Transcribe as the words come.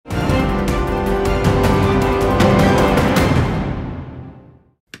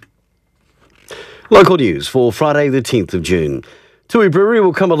Local news for Friday the 10th of June. Tui Brewery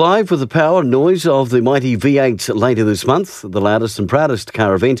will come alive with the power and noise of the mighty V8 later this month, the loudest and proudest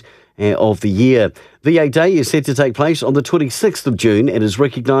car event of the year. V8 Day is set to take place on the 26th of June and is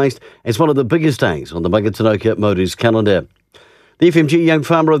recognised as one of the biggest days on the Magatanoka Motors calendar. The FMG Young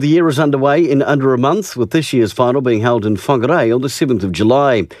Farmer of the Year is underway in under a month, with this year's final being held in Whangarei on the 7th of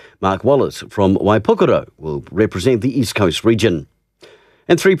July. Mark Wallace from Waipokoro will represent the East Coast region.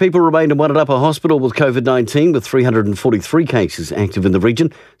 And 3 people remain in Wairarapa Hospital with COVID-19, with 343 cases active in the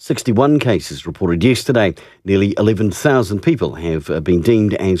region. 61 cases reported yesterday. Nearly 11,000 people have been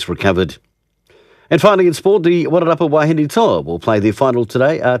deemed as recovered. And finally in sport, the Wairarapa Wahine Toa will play their final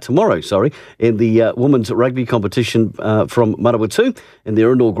tomorrow, in the women's rugby competition from Manawatu in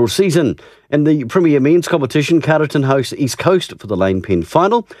their inaugural season. In the Premier Men's competition, Carterton hosts East Coast for the Lane Pen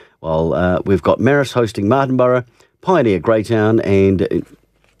final, while we've got Marist hosting Martinborough, Pioneer Greytown and